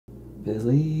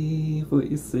Believe what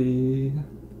you see.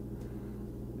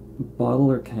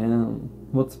 Bottle or can?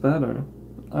 What's better?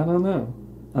 I don't know.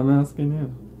 I'm asking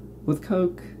you. With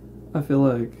Coke, I feel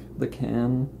like the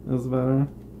can is better.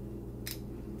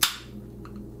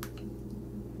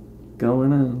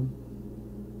 Going in.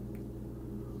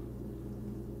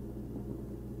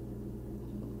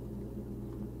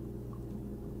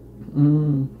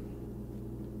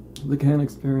 The can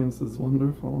experience is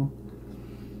wonderful.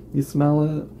 You smell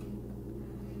it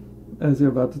as you're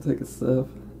about to take a sip.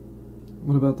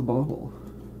 What about the bottle?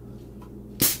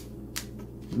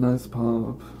 Nice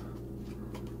pop.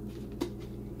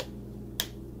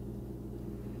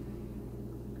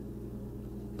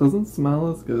 Doesn't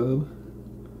smell as good.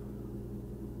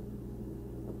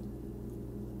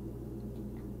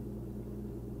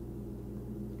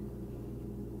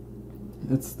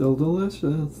 It's still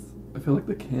delicious. I feel like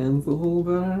the can's a little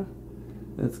better.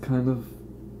 It's kind of...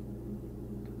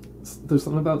 There's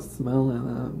something about smell in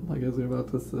it, like as you're about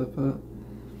to sip it.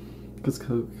 Because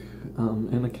Coke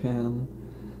in a can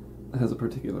has a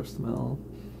particular smell.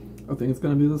 I think it's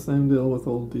going to be the same deal with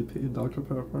Old DP and Dr.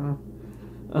 Pepper.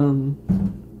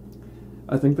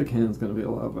 I think the can's going to be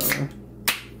a lot better.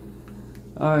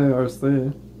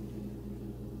 IRC.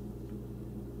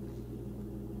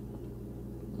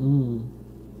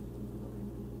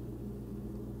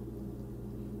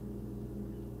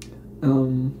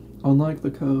 Unlike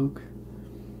the Coke,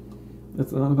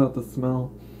 it's not about the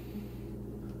smell.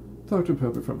 Dr.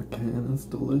 Pepper from a can is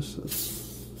delicious.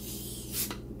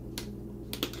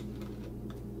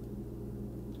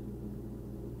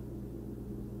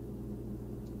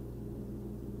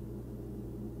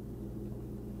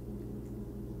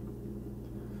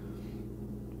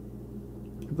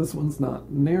 This one's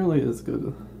not nearly as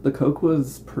good. The Coke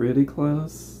was pretty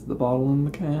close, the bottle and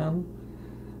the can.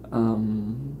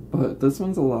 But this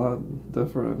one's a lot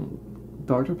different.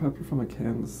 Dr. Pepper from a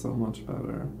can is so much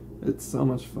better. It's so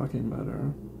much fucking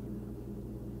better.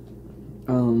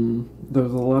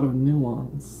 There's a lot of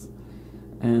nuance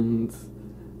and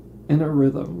inner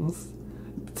rhythms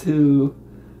to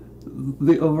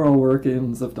the overall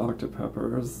workings of Dr.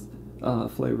 Pepper's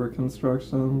flavor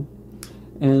construction.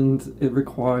 And it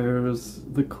requires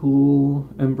the cool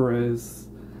embrace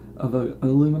of an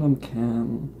aluminum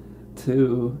can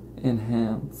to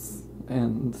enhance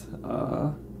and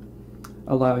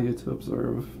allow you to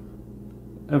observe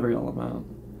every element.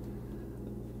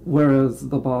 Whereas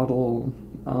the bottle,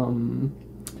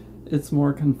 it's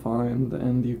more confined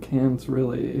and you can't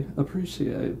really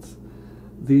appreciate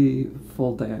the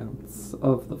full dance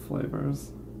of the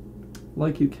flavors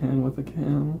like you can with a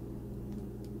can.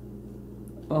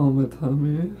 Oh, my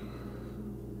tummy.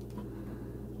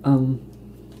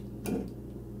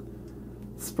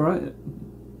 Sprite.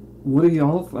 What do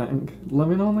y'all think? Let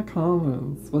me know in the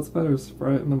comments. What's better,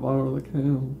 Sprite in a bottle or the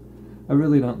can? I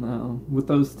really don't know. With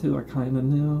those two, I kind of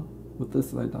knew. With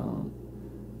this, I don't.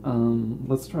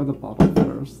 Let's try the bottle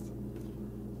first.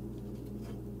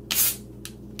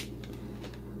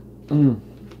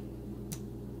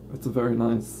 It's a very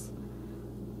nice,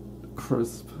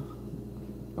 crisp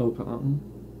opening.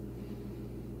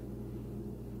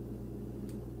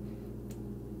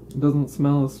 It doesn't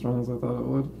smell as strong as I thought it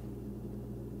would.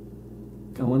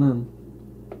 Going in.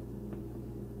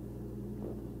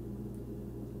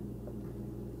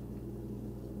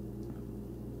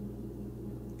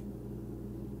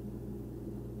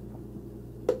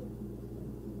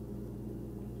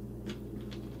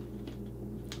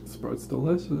 Sprite's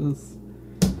delicious.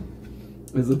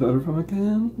 Is it better from a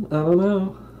can? I don't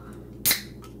know.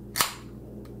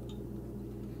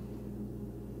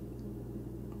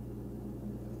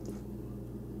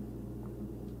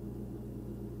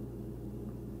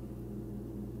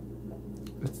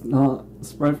 It's not.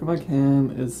 Sprite from a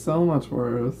can is so much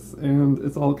worse, and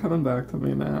it's all coming back to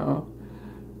me now.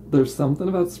 There's something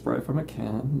about Sprite from a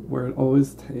can where it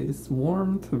always tastes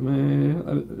warm to me.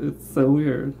 It's so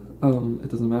weird. It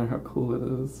doesn't matter how cool it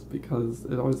is because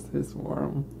it always tastes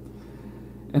warm.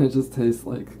 And it just tastes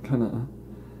like kind of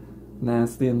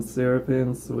nasty and syrupy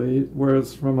and sweet.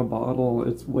 Whereas from a bottle,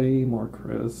 it's way more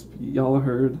crisp. Y'all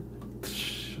heard?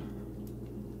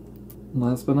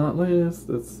 Last but not least,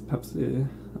 it's Pepsi.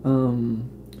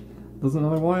 There's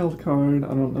another wild card. I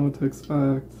don't know what to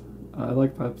expect. I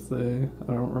like Pepsi.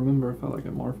 I don't remember if I like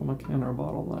it more from a can or a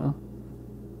bottle now.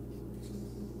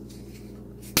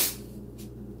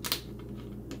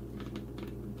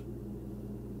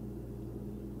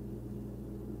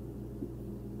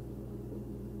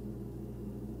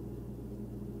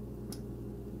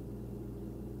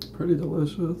 Pretty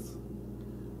delicious.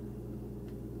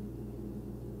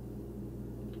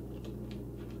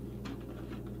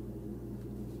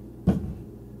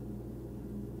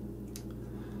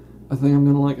 I think I'm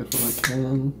gonna like it from a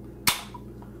can.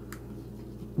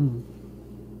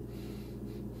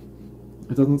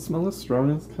 It doesn't smell as strong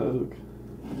as Coke.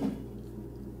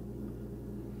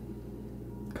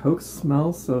 Coke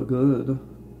smells so good.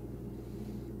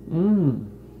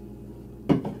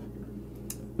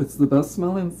 It's the best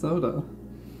smelling soda.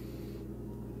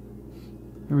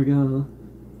 Here we go.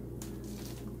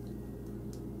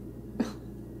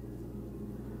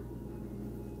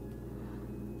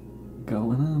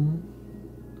 Going in.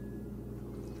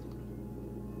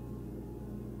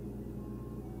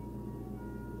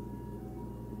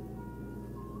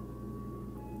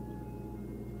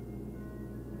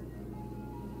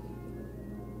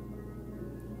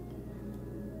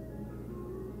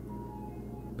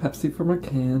 Pepsi from a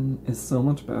can is so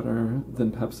much better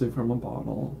than Pepsi from a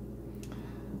bottle.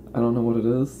 I don't know what it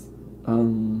is.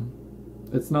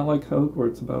 It's not like Coke where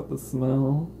it's about the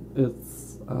smell.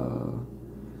 There's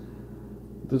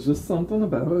just something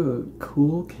about a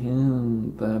cool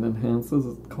can that enhances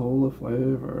cola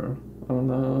flavor. I don't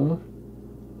know.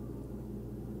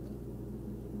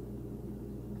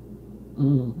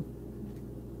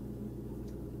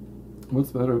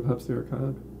 What's better, Pepsi or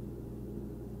Coke?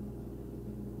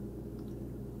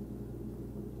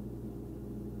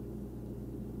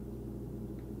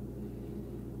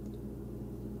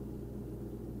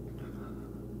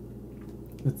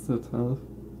 It's so tough.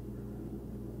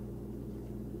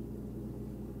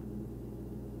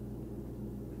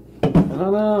 I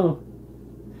don't know.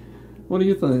 What do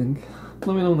you think?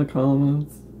 Let me know in the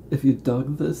comments. If you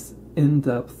dug this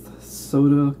in-depth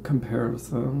soda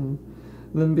comparison,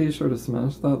 then be sure to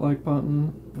smash that like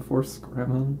button before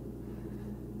scramming.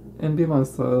 And be my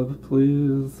sub,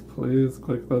 please, please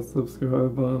click that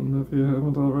subscribe button if you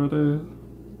haven't already.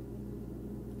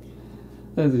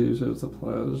 As usual, it's a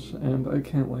pleasure, and I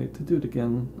can't wait to do it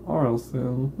again, or else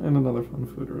soon, in another fun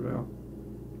food review.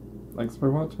 Thanks for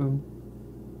watching.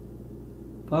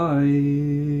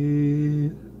 Bye!